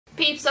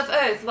peeps of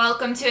Earth,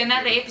 welcome to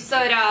another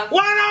episode of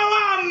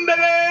 101,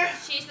 baby!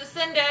 She's the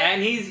Cinder.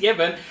 And he's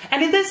Evan.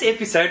 And in this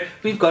episode,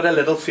 we've got a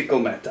little fickle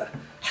matter.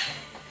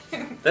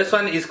 This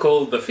one is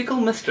called The Fickle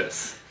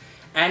Mistress.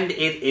 And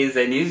it is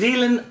a New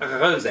Zealand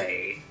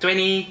Rosé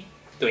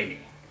 2020.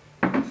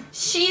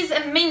 She's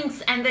a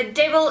minx and the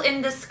devil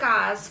in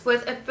disguise.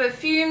 With a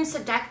perfume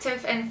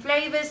seductive and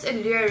flavors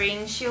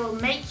alluring, she'll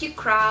make you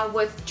cry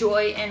with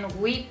joy and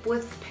weep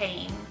with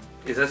pain.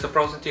 Is this a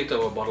prostitute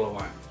or a bottle of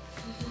wine?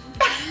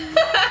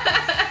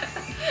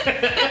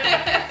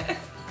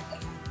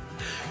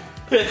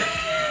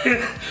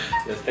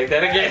 Let's take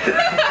that again.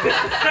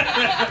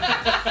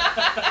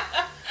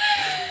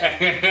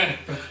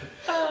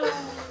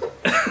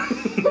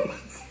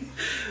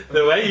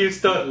 The way you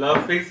start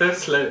laughing so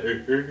slow.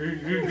 It's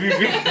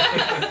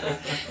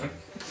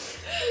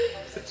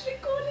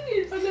recorded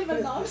in front of a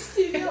live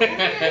studio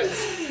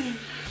audience.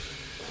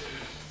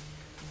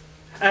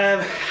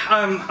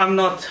 I'm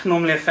not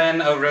normally a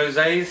fan of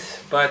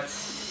rosés, but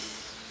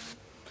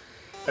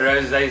a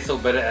rosé is still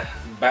better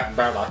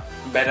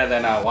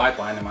than a white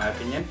wine in my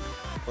opinion.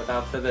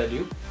 Without further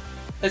ado,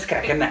 let's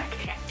crack a neck.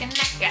 Crack a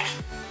neck.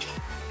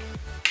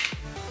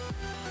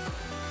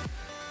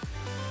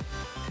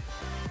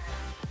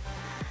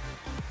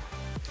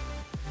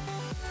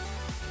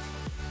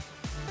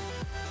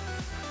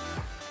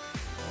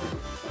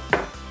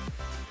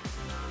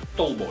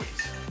 Tall boys.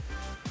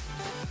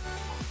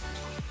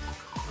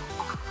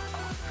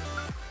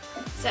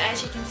 So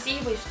as you can see,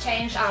 we've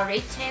changed our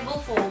red table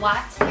for a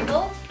white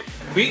table.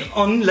 We're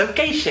on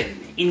location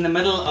in the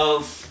middle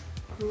of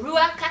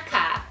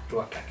Ruakaka.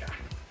 Ruakaka.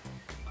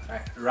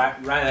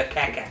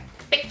 Ruakaka.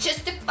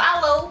 Pictures to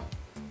follow.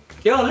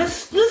 Yo,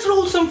 let's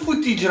roll some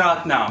footage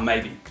right now,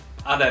 maybe.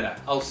 I don't know.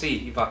 I'll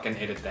see if I can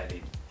edit that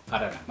in. I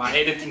don't know. My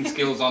editing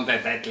skills aren't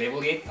at that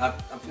level yet, I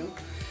feel.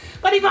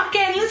 But if I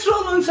can, let's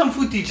roll on some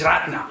footage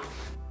right now.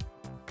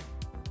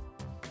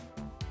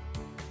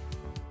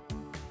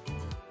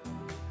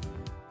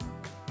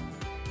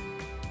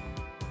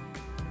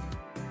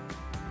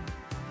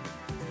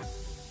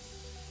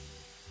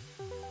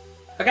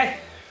 Okay.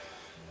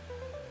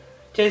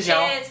 Cheers,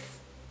 y'all. Cheers.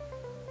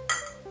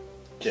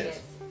 Cheers.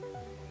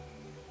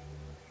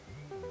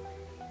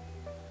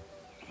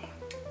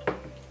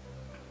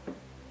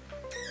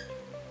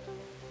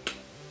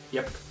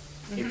 Yep.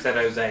 It's a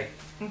rosé.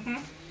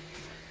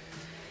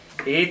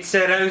 It's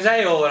a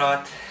rosé,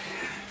 alright.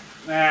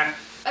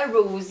 A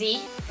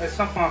rosy. It's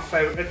not my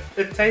favorite.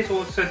 It tastes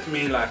also to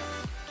me like.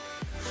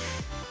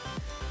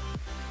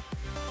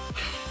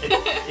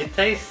 It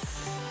tastes.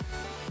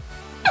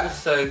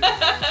 Also.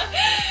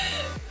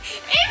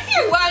 If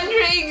you're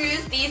wondering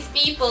who's these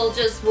people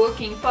just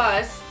walking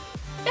past,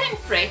 don't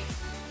fret.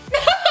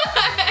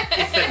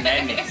 It's the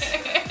nannies.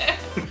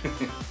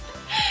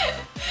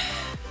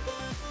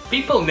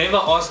 People never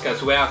ask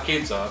us where our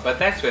kids are, but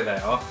that's where they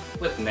are,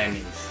 with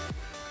nannies.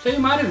 So you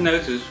might have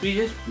noticed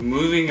we're just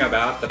moving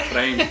about the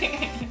frame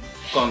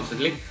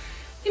constantly.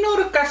 You're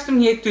not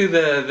accustomed yet to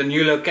the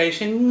new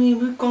location.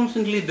 We're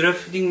constantly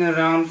drifting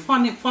around,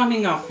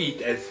 finding our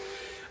feet, as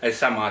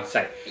some might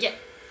say. Yeah.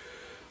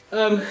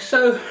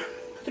 So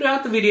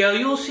throughout the video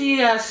you'll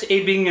see us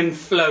ebbing and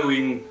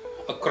flowing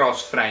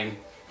across frame.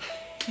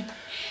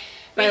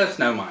 Pay us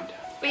no mind.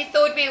 We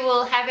thought we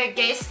will have a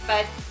guest,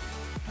 but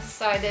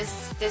so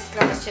this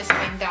glass just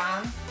went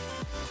down.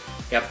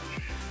 Yep.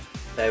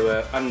 They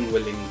were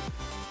unwilling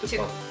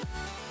to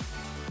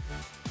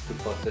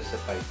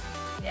participate.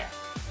 Yeah.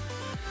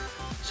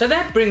 So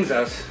that brings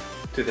us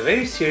to the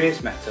very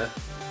serious matter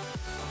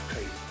of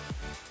trade.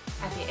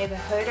 Have you ever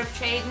heard of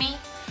Trade Me?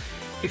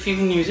 If you're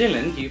in New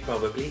Zealand, you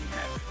probably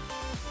have.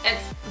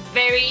 It's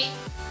very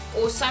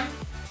awesome.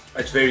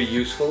 It's very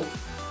useful.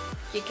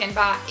 You can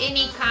buy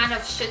any kind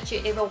of shit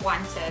you ever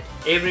wanted.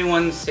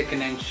 Everyone's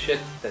second-hand shit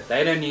that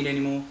they don't need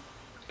anymore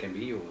can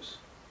be yours.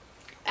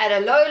 At a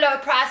low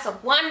price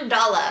of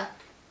 $1.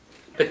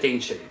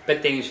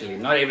 Potentially.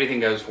 Not everything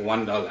goes for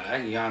 $1.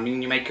 I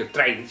mean, you make your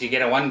trades, you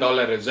get a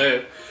 $1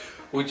 reserve,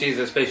 which is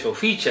a special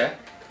feature.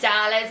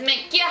 Dollars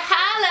make you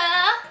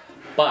holler.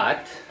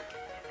 But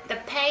the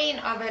pain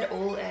of it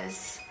all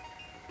is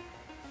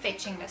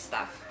fetching the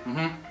stuff.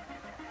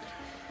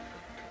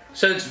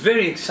 so it's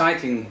very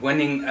exciting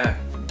winning a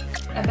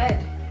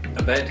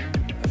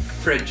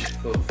fridge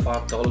for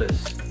 $5.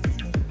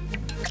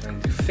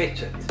 Going to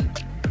fetch it.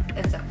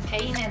 It's a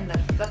pain in the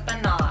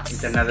flippin' ass.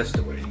 It's another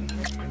story.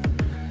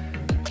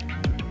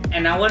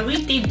 And now what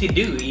we tend to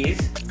do is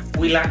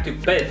we like to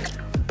bid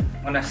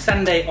on a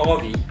Sunday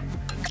RV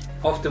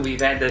after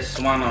we've had this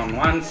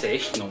one-on-one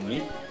sesh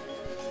normally.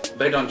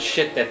 Bid on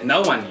shit that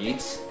no one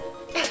needs.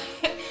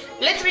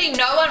 Literally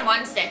no one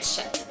wants that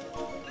shit.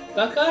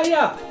 Like, oh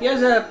yeah,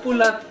 here's a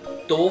pull-up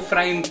door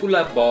frame,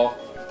 pull-up bar.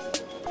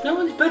 No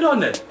one's bid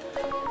on it.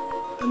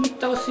 I'm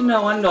tossing a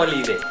 $1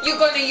 there. You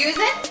gonna use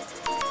it?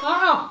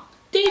 Ah,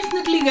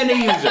 definitely gonna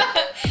use it.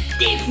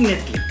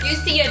 Definitely. You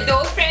see a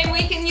door frame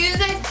we can use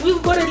it?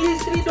 We've got at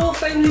least 3 door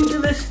frames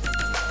into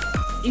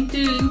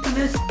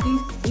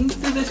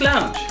this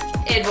lounge.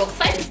 It will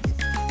fit.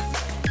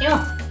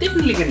 Yeah.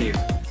 Definitely gonna use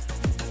it.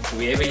 Do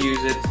we ever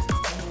use it?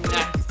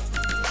 No.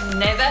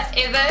 Never,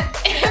 ever,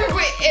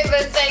 ever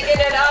taken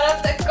it out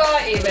of the car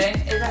even.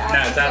 Is it out No,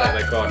 of it's the out car? of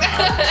the car now.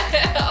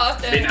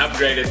 After. Been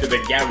upgraded to the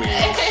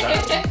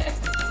garage.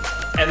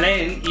 And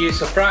then you're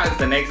surprised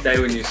the next day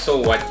when you saw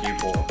what you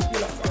bought.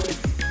 You're like,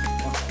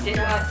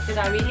 oh, Did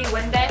I really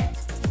win that?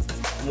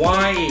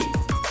 why?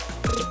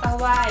 Oh,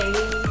 why?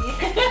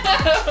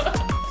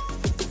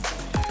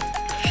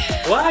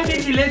 Why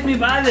did you let me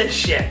buy this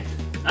shit?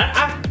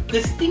 I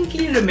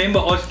distinctly remember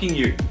asking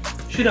you,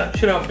 should I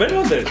bid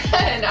on this?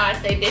 And I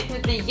say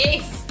definitely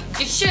yes,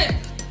 you should.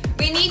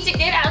 We need to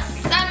get our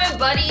summer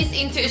bodies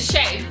into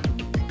shape.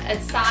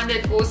 It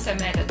sounded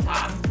awesome at the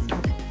time.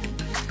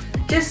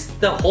 Just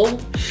the whole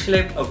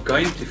schlep of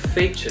going to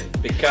fetch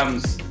it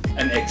becomes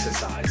an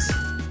exercise.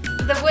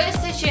 The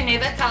worst is you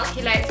never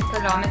calculate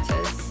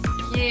kilometers.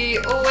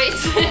 You always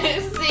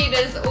see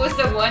this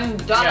awesome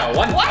 $1. Yeah,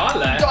 $1.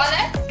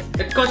 $1?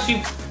 It costs you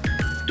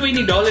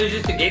 $20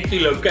 just to get to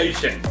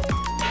location.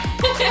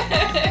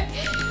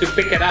 To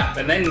pick it up,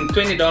 and then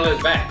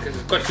 $20 back because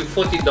it costs you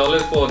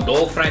 $40 for a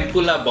door frame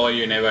pull-up bar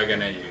you're never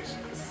gonna use.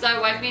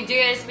 So what we do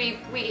is we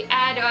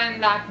add on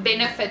like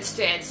benefits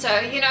to it. So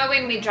you know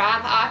when we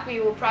drive out we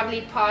will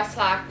probably pass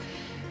like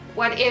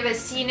whatever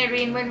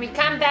scenery, and when we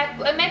come back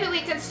maybe we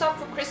can stop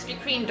for Krispy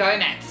Kreme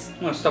donuts.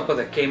 We'll stop at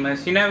the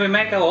chemist. You know, we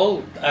make a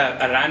whole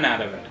a run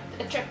out of it.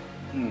 A trip.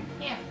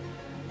 Yeah.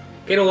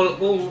 Get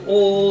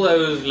all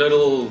those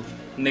little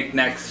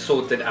knickknacks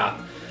sorted out.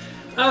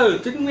 Oh,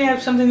 didn't we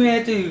have something we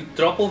had to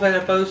drop off at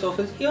the post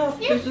office? Yeah,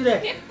 let's do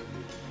that. Yep.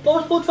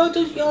 Passport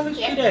photos? Yeah, let's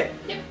do that.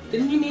 Yep.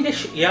 Didn't you need a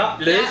yeah,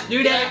 let's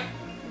do that.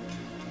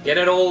 Yeah. Get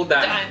it all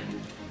done.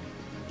 Done.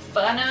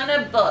 Fun on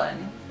a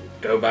bun.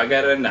 Go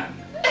bugger and none.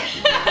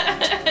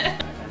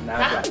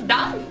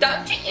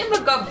 Don't you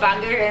ever go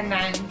bugger and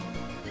none.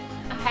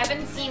 I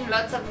haven't seen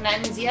lots of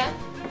nuns yet.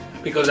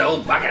 Because they're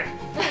all buggered.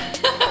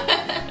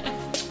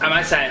 I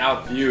must say,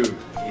 our view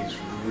is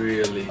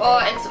really... Oh,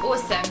 it's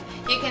awesome.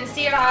 You can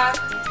see like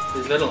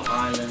There's little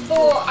islands.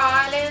 4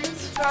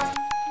 islands from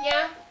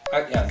here.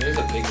 Yeah, there's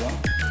a big one.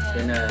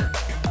 Then a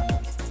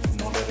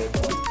moderate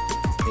one.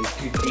 Then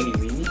 2 teeny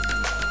weenies.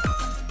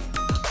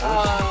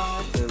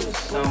 Oh, There was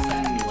some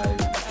way.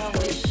 I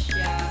wish,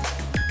 yeah.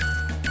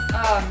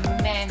 Oh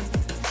man.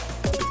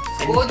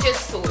 Gorgeous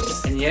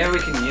sauce. And here we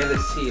can hear the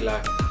sea,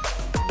 like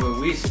where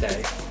we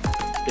stay,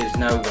 there's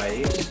no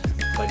waves,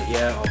 but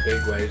here are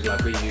big waves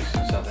like we use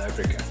in South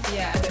Africa.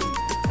 Yeah.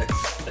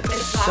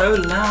 It's so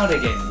loud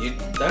again, you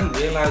don't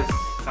realize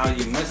how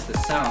you miss the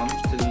sound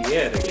till you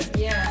hear it again.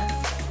 Yeah.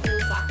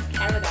 Feels like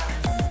paradise.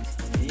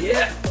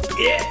 Yeah,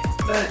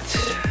 but...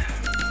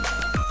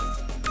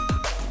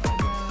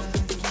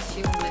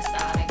 You'll miss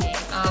out again.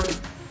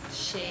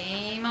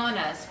 Shame on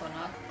us for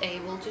not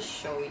able to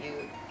show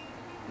you.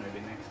 Maybe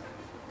next time.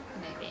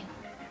 Maybe.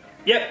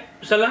 Yep,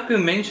 so like we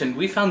mentioned,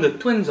 we found the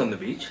twins on the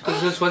beach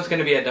because this was going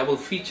to be a double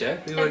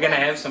feature. We were going to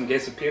have some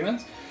guest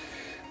appearance,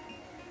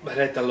 but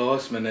at the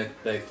last minute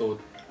they thought...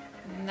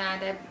 Nah,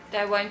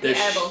 they won't be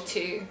able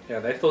to. Yeah,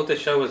 they thought the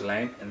show was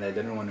lame and they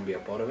didn't want to be a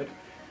part of it.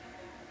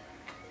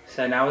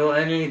 So now we'll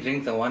only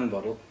drink the one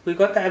bottle. We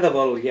got the other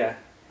bottle here.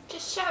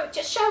 Just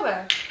show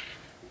her.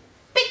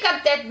 Pick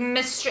up that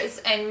mistress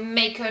and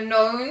make her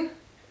known.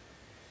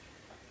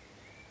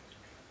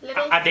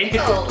 Little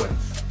Identical fickle.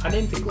 twins.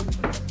 Identical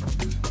twins.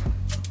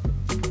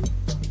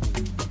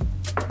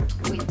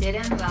 We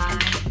didn't lie.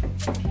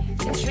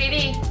 It's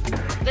really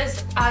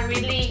this. I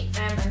really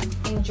am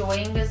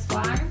enjoying this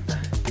one.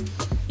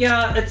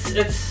 Yeah,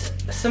 it's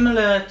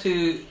similar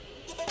to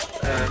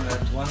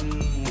that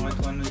one white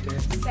one we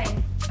did.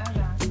 Same. Oh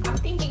no, I'm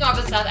thinking of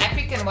a South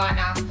African one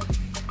now.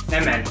 No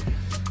man,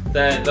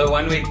 the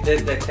one we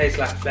did that tastes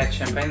like flat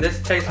champagne.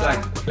 This tastes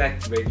like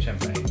flat red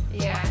champagne.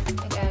 Yeah,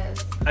 it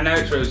is. I know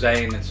it's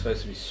rosé and it's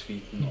supposed to be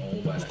sweet and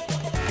all, but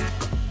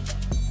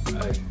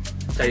it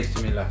tastes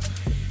to me like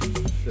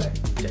flat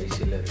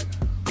JC Leroux.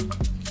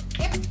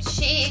 Yep,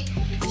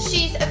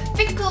 she's a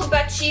fickle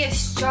but she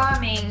is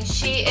charming.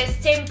 She is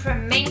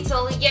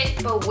temperamental yet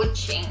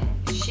bewitching.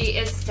 She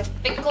is the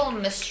fickle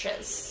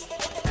mistress.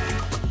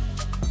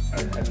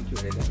 Haven't you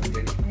read that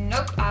already?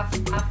 Nope,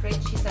 I've read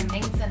she's a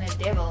minx and a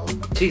devil.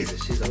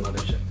 Jesus, she's a lot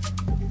of shit.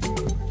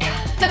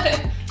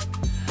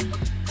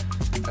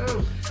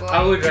 Oh boy.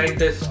 I would rate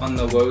this on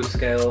the woe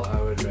scale.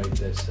 I would rate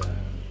this 7.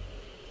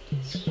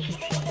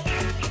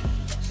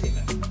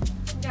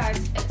 Yeah,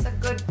 it's a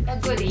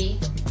goodie.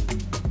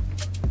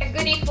 A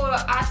goodie for,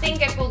 I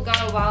think it will go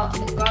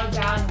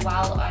down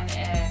well on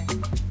a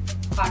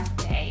hot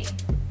day.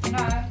 You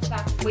know,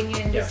 like when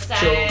you're in the sun.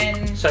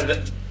 Chill.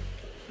 So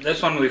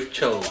this one we've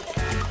chilled.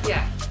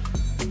 Yeah.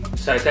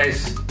 So it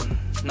tastes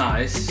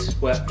nice.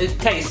 Well, it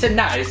tastes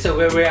nice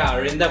where we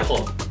are in the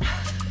hot.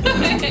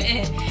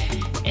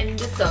 In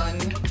the sun.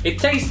 It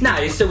tastes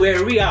nice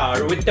where we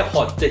are with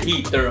the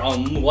heater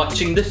on,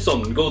 watching the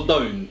sun go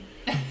down.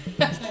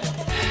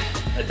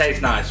 It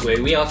tastes nice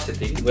where we are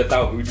sitting with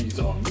our hoodies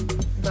on.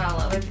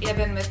 Well,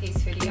 even with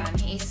his hoodie on,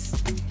 he's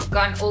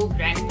gone all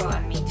grandpa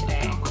on me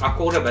today. I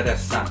caught a bit of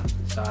sun,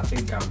 so I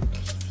think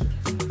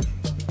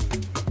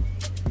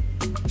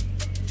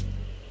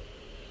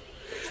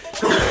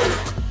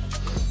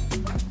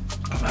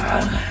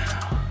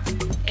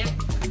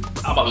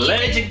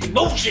allergic to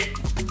bullshit.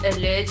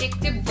 Allergic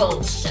to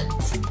bullshit.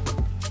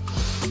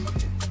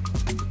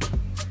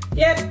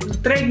 Yeah,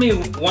 trade me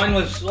one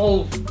was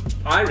all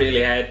I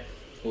really had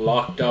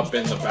locked up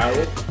in the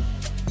barrel,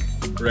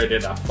 ready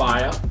to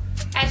fire.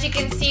 As you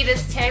can see,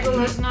 this table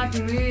is not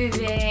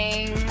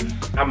moving.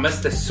 I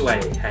missed the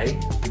sway, hey?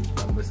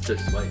 I missed the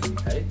sway,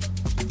 hey?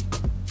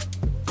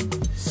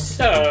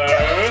 So...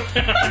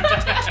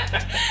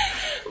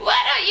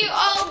 What are you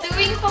all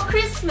doing for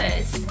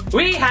Christmas?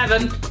 We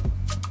haven't...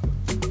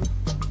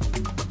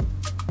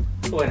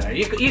 Well, no,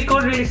 you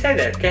can't really say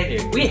that, can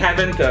you? We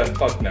haven't,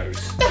 fuck knows.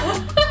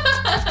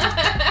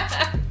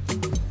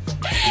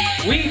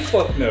 We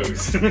fuck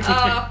knows.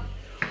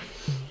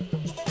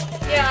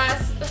 Yeah,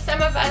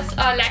 some of us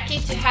are lucky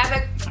to have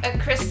a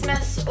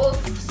Christmas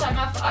off. Some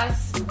of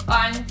us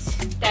aren't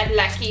that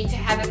lucky to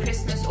have a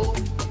Christmas off.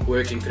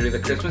 Working through the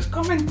Christmas.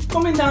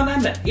 Comment down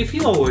under. If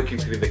you are working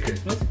through the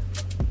Christmas,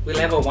 we'll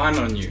have a whine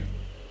on you.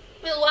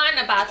 We'll whine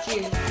about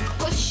you.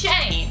 For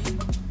shame.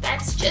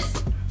 That's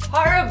just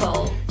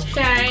horrible.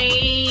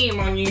 Shame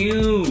on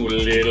you,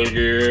 little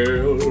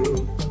girl.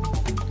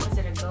 Is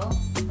it a girl?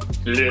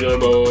 Little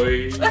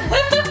boy.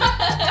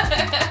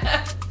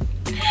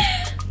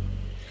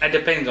 It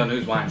depends on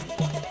who's whining.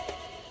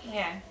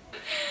 Yeah.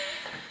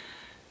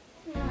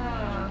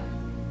 Oh.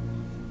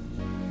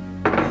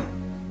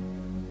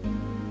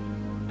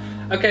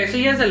 Okay, so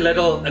here's a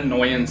little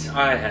annoyance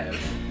I have.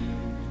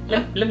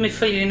 Let me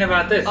fill you in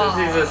about this.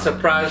 This is a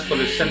surprise for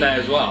Lucinda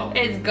as well.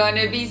 It's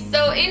gonna be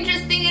so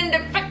interesting and the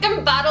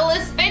frickin' bottle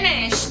is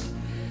finished.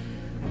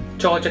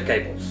 Charger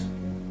cables.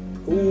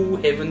 Oh,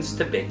 heavens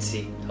to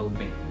Betsy, help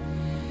me.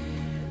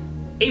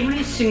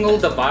 Every single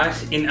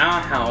device in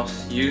our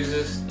house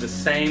uses the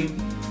same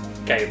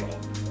cable.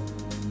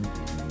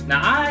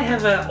 Now I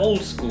have an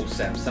old school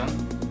Samsung,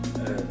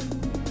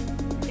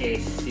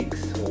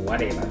 S6 or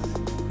whatever,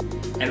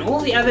 and all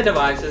the other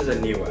devices are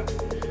newer.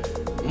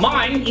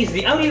 Mine is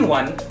the only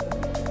one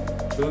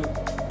who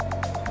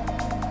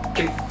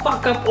can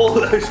fuck up all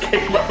those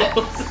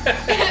cables.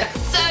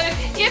 So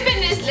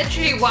Gibbon is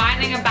literally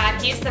whining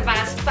about his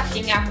device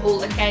fucking up all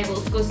the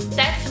cables, because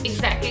that's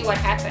exactly what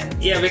happens.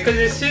 Yeah, because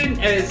as soon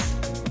as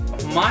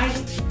my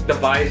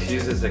device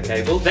uses a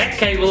cable, that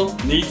cable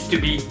needs to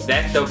be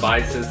that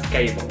device's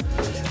cable.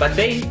 But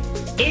then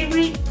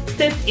every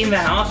tip in the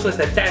house with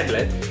a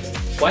tablet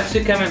wants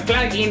to come and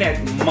plug in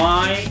at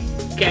my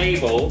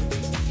cable,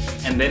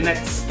 and then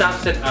that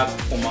stuffs it up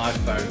for my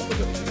phone for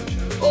the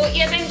future. Or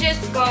Gibbon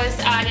just goes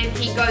out and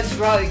he goes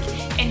rogue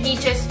and he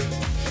just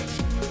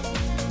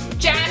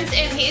jams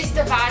in his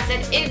device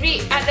at every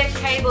other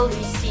cable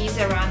he sees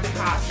around the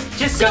house.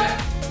 Just so, go.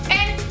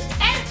 and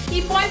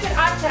he pointed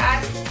out to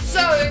us,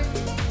 so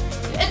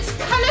it's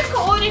color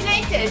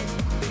coordinated.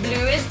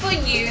 Blue is for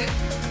you,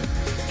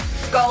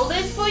 gold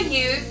is for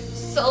you,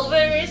 silver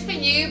is for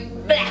you,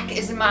 black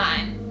is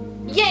mine.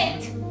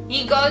 Yet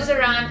he goes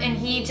around and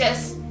he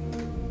just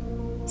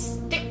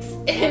sticks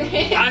in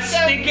his I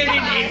stick it in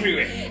device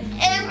everywhere.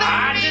 everywhere.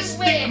 I just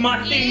stick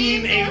my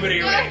thing in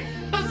everywhere.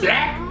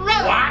 Black,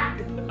 white,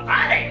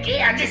 I don't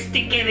care, I just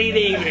stick it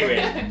in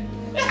everywhere.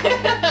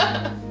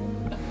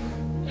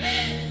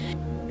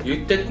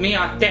 You tip me,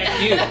 I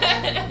tap you.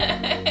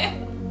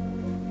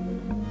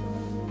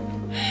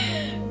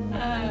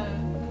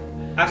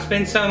 I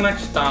spend so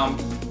much time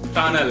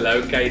trying to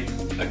locate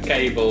a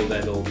cable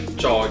that'll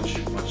charge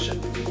my shit.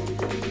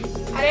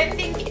 I don't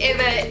think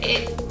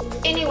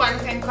anyone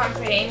can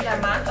comprehend the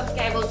amount of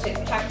cables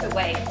we've tucked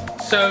away.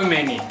 So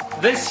many.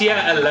 This year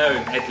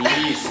alone, at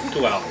least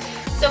 12.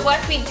 So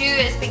what we do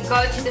is we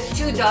go to the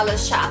 $2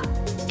 shop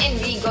and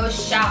we go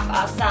shop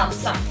ourselves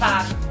some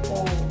 5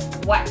 or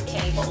what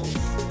cables.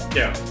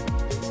 Yeah.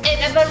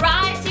 In a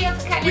variety of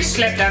colors. We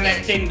slept on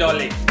that $10.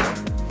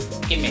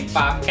 Give me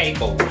 5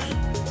 cables.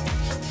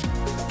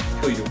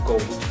 Here you go,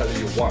 which color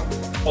you want?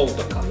 All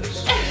the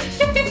colors.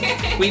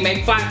 We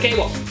make 5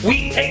 cables.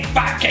 We take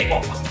 5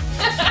 cables.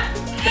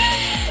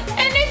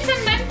 And it's a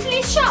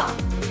monthly shop.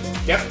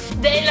 Yep.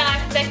 They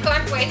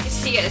can't wait to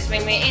see us.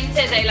 When we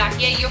enter, they're like,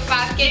 yeah, you're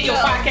 5 cables. You're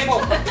 5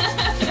 cables.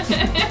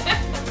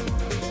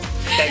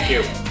 Thank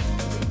you.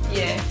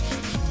 Yeah.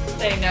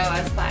 They know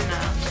us by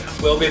now.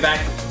 We'll be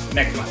back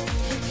next month.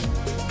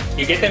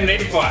 You get them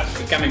ready for us.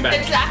 We're coming back.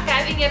 It's like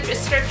having a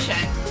prescription.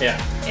 Yeah.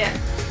 Yeah.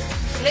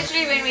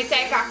 Literally, when we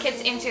take our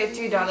kids into a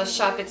 $2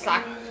 shop, it's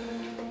like...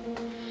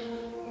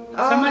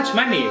 So much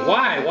money.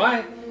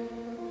 Why?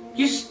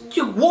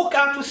 You walk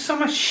out with so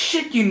much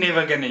shit you're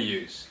never gonna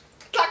use.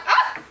 It's like,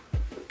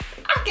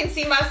 I can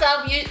see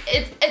myself use...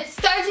 It's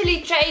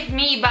totally trade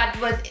me, but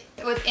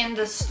within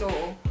the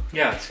store.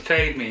 Yeah, it's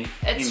trade me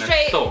It's in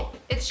trade... a store.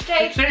 It's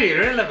trade... It's really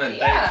relevant.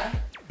 Yeah.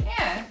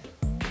 Yeah.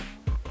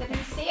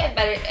 Didn't see it,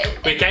 but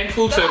We came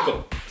full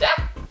circle. Yeah.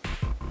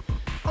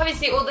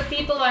 Obviously, all the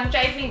people on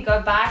Trade Me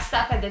go buy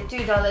stuff at the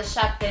 $2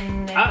 shop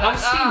and I've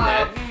seen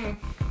that.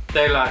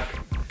 They're like,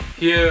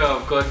 here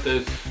I've got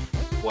this,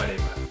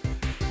 whatever.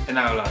 And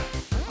I'm like,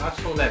 I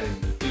saw that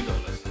in the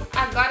 $2 store.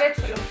 I got it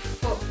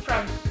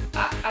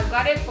I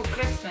got it for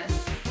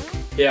Christmas.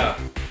 Yeah.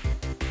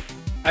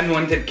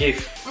 Unwanted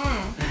gift.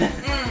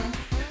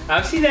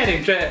 I've seen that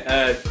in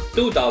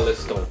 $2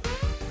 store.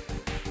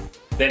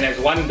 Then it's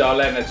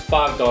 $1 and it's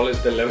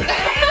 $5 delivery.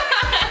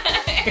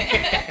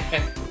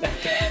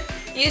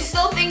 You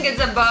still think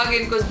it's a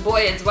bargain because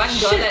boy, it's $1.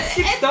 Shit,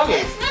 $6. It's not $2,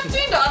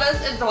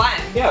 it's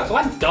 $1. Yeah, it's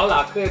 $1.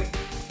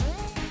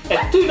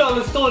 At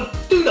 $2 store,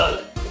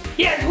 $2.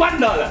 Yeah, it's $1.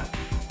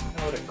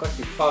 That would have cost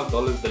you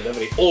 $5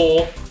 delivery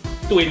or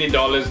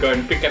 $20 go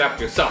and pick it up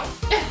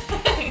yourself.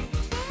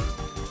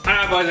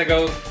 Alright boys and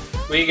girls,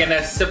 we're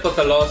gonna sip with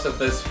the last of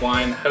this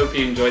wine. Hope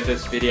you enjoyed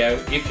this video.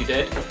 If you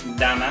did,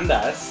 down under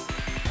us.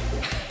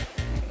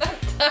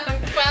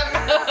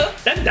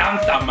 Don't down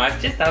so much,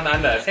 just down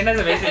under. Send us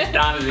a message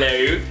down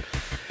low.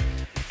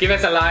 Give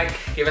us a like,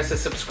 give us a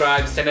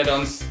subscribe, send it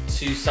on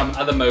to some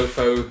other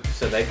mofo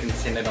so they can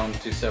send it on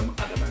to some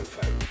other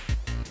mofo.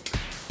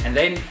 And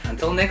then,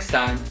 until next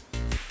time.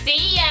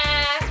 See ya!